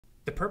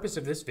purpose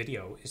of this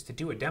video is to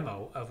do a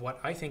demo of what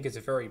I think is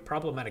a very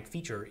problematic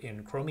feature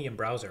in Chromium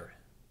browser.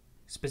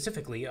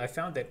 Specifically, I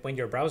found that when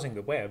you're browsing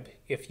the web,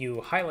 if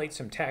you highlight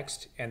some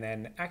text and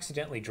then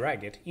accidentally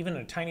drag it, even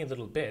a tiny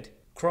little bit,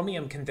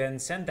 Chromium can then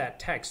send that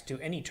text to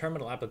any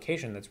terminal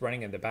application that's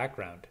running in the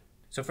background.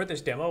 So for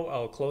this demo,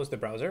 I'll close the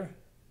browser.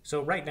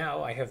 So right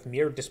now I have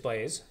mirrored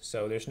displays,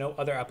 so there's no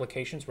other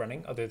applications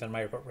running other than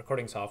my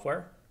recording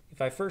software. If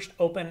I first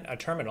open a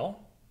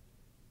terminal,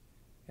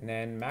 and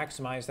then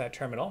maximize that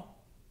terminal,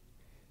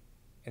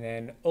 and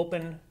then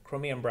open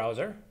Chromium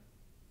browser,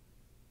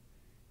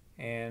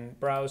 and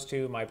browse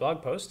to my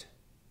blog post,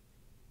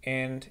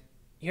 and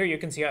here you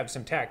can see I have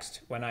some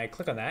text. When I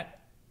click on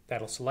that,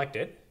 that'll select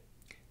it.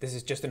 This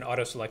is just an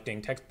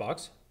auto-selecting text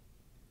box.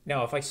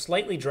 Now if I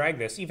slightly drag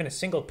this, even a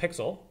single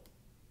pixel,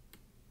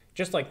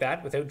 just like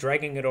that, without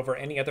dragging it over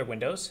any other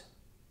windows,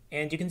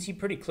 and you can see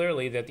pretty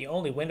clearly that the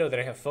only window that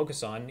I have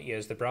focus on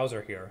is the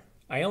browser here.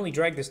 I only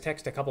dragged this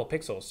text a couple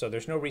pixels, so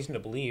there's no reason to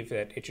believe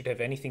that it should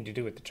have anything to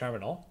do with the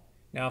terminal.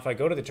 Now if I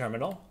go to the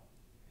terminal,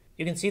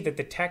 you can see that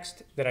the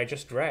text that I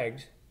just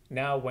dragged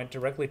now went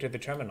directly to the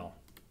terminal.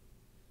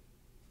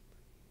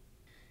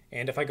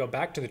 And if I go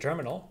back to the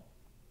terminal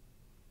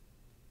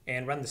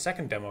and run the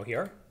second demo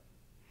here,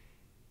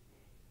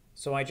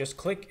 so I just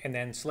click and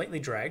then slightly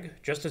drag,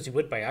 just as you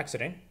would by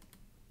accident,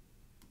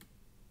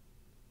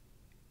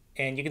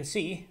 and you can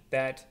see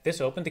that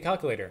this opened the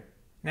calculator.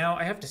 Now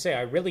I have to say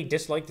I really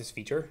dislike this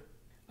feature.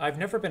 I've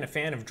never been a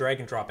fan of drag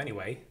and drop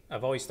anyway.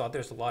 I've always thought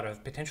there's a lot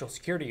of potential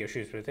security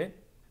issues with it,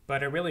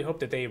 but I really hope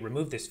that they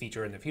remove this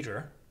feature in the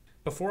future.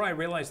 Before I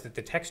realized that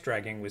the text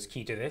dragging was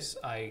key to this,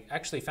 I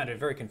actually found it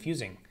very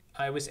confusing.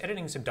 I was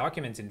editing some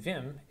documents in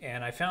Vim,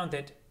 and I found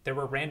that there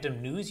were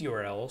random news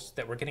URLs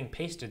that were getting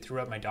pasted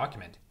throughout my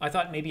document. I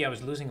thought maybe I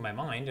was losing my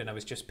mind and I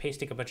was just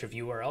pasting a bunch of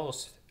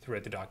URLs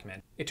throughout the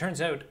document. It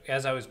turns out,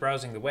 as I was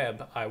browsing the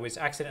web, I was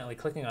accidentally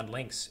clicking on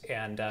links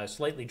and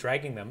slightly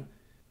dragging them,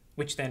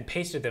 which then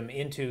pasted them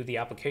into the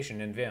application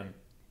in Vim.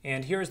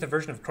 And here is the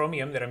version of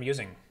Chromium that I'm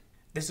using.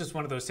 This is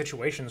one of those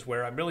situations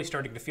where I'm really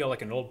starting to feel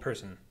like an old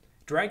person.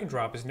 Drag and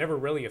drop is never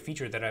really a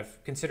feature that I've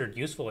considered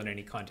useful in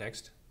any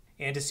context,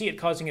 and to see it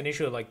causing an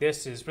issue like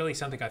this is really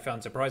something I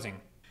found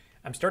surprising.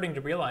 I'm starting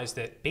to realize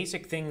that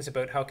basic things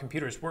about how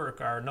computers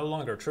work are no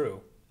longer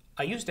true.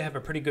 I used to have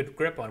a pretty good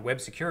grip on web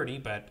security,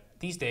 but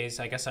these days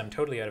I guess I'm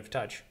totally out of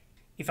touch.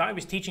 If I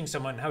was teaching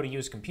someone how to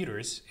use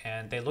computers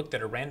and they looked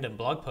at a random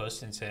blog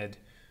post and said,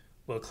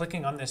 "Will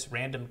clicking on this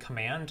random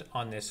command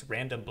on this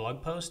random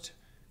blog post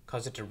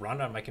cause it to run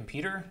on my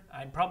computer?"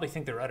 I'd probably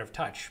think they're out of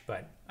touch,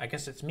 but I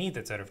guess it's me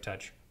that's out of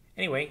touch.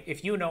 Anyway,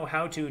 if you know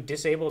how to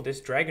disable this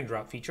drag and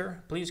drop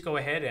feature, please go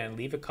ahead and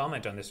leave a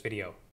comment on this video.